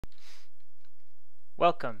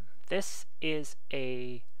Welcome. This is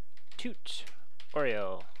a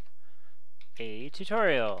tutorial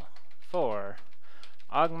for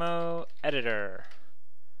OGMO Editor.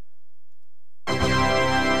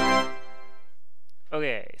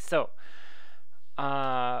 Okay, so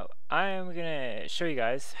I'm gonna show you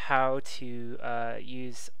guys how to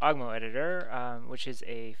use OGMO Editor, which is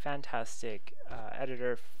a fantastic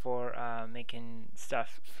editor for making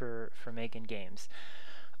stuff for making games.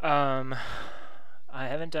 I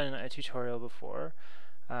haven't done a tutorial before,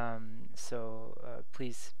 so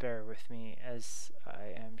please bear with me as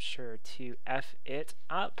I am sure to F it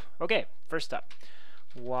up. Okay, first up,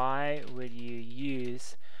 why would you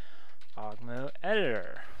use OGMO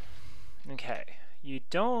Editor? Okay, you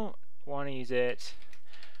don't want to use it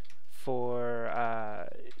for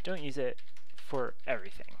don't use it for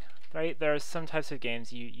everything, right? There are some types of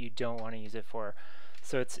games you don't want to use it for,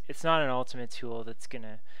 so it's not an ultimate tool that's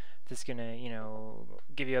gonna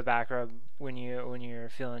give you a back rub when you're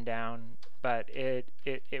feeling down, but it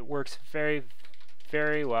works very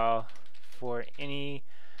well for any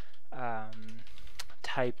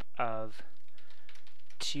type of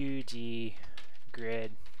 2D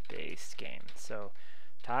grid based game. So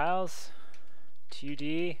tiles,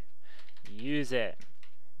 2D, use it,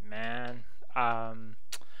 man. Other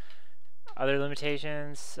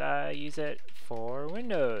limitations, use it for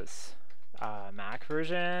Windows. Mac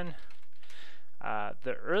version.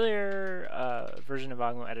 The earlier version of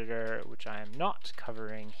OGMO Editor, which I am not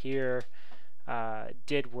covering here,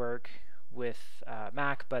 did work with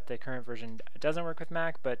Mac, but the current version doesn't work with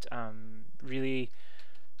Mac. But really,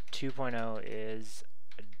 2.0 is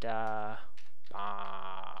da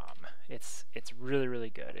bomb. It's really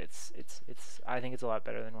good. I think it's a lot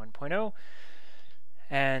better than 1.0.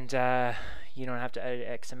 And you don't have to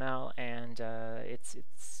edit XML, and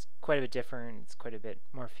it's quite a bit different. It's quite a bit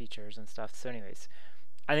more features and stuff. So anyways,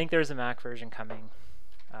 I think there's a Mac version coming.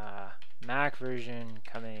 Mac version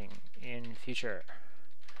coming in future.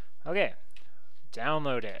 Okay,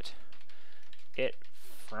 download it. It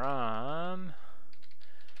from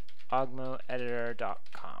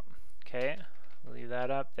ogmoeditor.com. Okay, I'll leave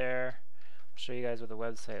that up there. I'll show you guys what the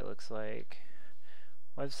website looks like.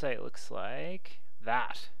 Website looks like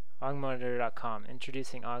that. ogmoeditor.com.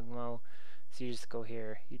 Introducing OGMO. So you just go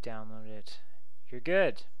here, you download it, you're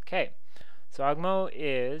good. Okay, so OGMO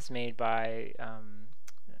is made by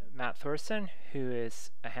Matt Thorson, who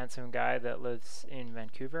is a handsome guy that lives in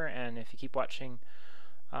Vancouver. And if you keep watching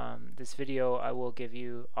this video, I will give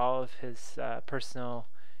you all of his personal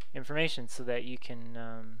information so that you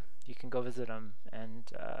can go visit him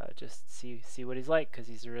and just see what he's like, because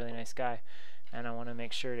he's a really nice guy. And I want to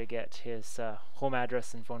make sure to get his home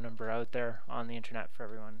address and phone number out there on the internet for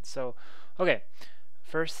everyone. So, okay,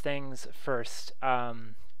 first things first.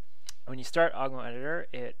 When you start OGMO Editor,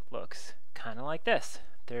 it looks kind of like this.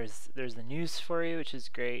 There's the news for you, which is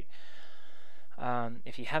great.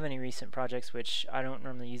 If you have any recent projects, which I don't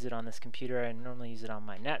normally use it on this computer, I normally use it on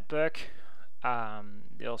my netbook.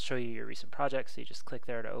 It'll show you your recent projects, so you just click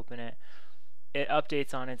there to open it. It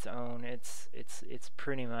updates on its own. It's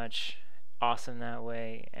pretty much awesome that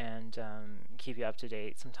way, and keep you up to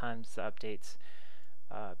date. Sometimes the updates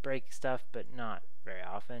break stuff, but not very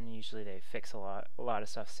often. Usually they fix a lot of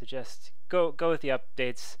stuff. So just go with the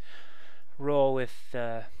updates. Roll with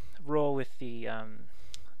the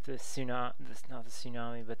tsunami. Not the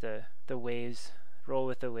tsunami, but the waves. Roll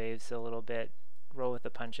with the waves a little bit. Roll with the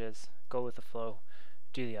punches. Go with the flow.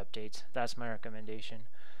 Do the updates. That's my recommendation.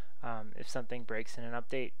 If something breaks in an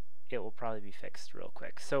update, it will probably be fixed real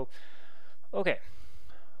quick. So, okay,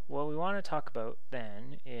 what we want to talk about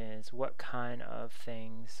then is what kind of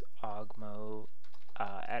things OGMO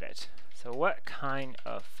edit. So what kind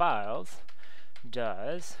of files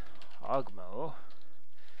does OGMO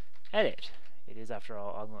edit? It is, after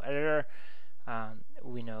all, OGMO Editor.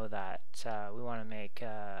 We know that we want to make, we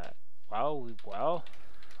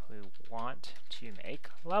want to make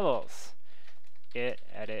levels. It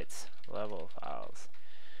edits level files.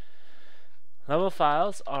 Level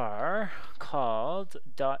files are called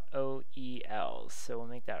 .oels, so we'll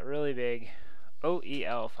make that really big.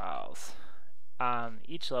 OEL files.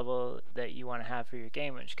 Each level that you want to have for your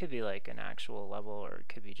game, which could be like an actual level, or it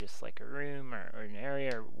could be just like a room or an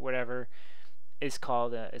area or whatever, is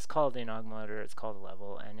called in OGMO Editor. It's called a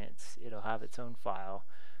level, and it'll have its own file,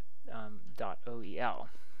 .oel.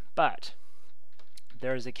 But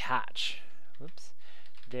there's a catch. Whoops.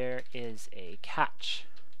 There is a catch.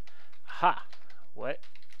 Aha! What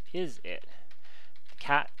is it? The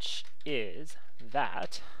catch is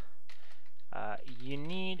that you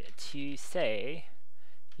need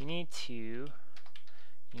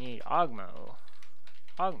OGMO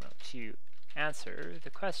OGMO to answer the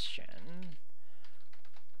question,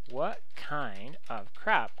 what kind of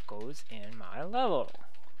crap goes in my level,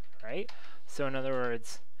 right? So in other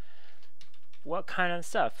words, what kind of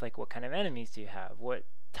stuff, like what kind of enemies do you have? What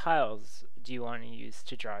tiles do you want to use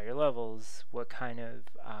to draw your levels? What kind of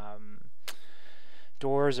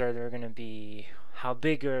doors are there going to be? How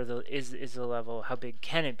big is the level? How big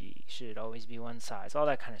can it be? Should it always be one size? All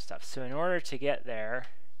that kind of stuff. So in order to get there,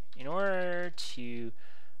 in order to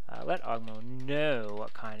let OGMO know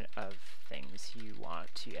what kind of things you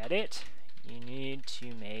want to edit, you need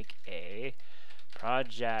to make a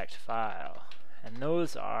project file. And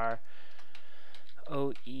those are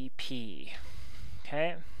OEP.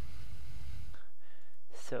 Okay?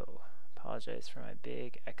 So, apologize for my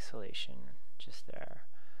big exhalation just there.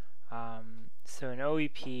 So an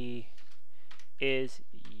OEP is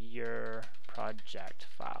your project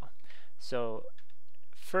file. So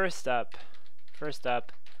first up,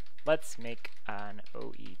 let's make an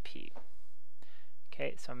OEP.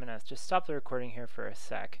 Okay, so I'm gonna just stop the recording here for a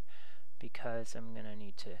sec because I'm gonna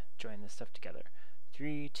need to join this stuff together.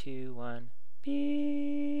 3, 2, 1,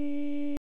 beep.